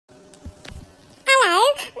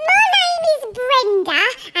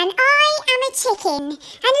chicken,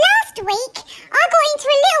 and last week I got into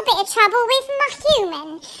a little bit of trouble with my human.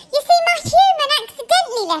 You see, my human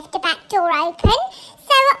accidentally left the back door open,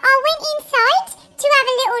 so I went inside to have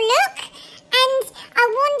a little look, and I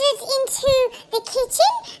wandered into the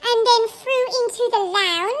kitchen and then through into the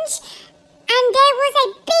lounge, and there was a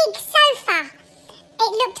big sofa.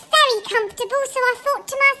 It looked very comfortable, so I thought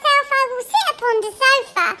to myself, I will sit upon the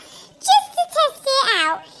sofa just to test it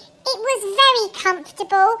out. It was very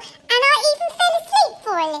comfortable, and I even fell asleep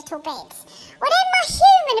for a little bit. Well, then my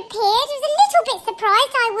human appeared. I was a little bit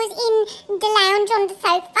surprised I was in the lounge on the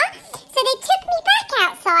sofa, so they took me back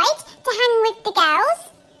outside to hang with the girls.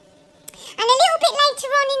 And a little bit later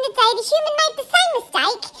on in the day, the human made the same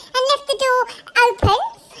mistake and left the door open.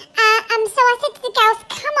 So I said to the girls,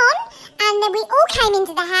 come on, and then we all came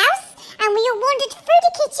into the house, and we all wandered through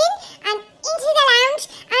the kitchen and into the lounge,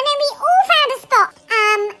 and then we all found a spot,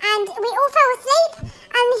 and we all fell asleep,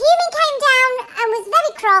 and the human came down and was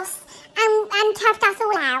very cross and tuffed us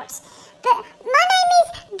all out. But my name is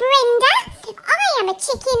Brenda. I am a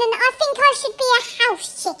chicken, and I think I should be a house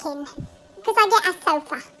chicken because I get a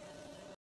sofa.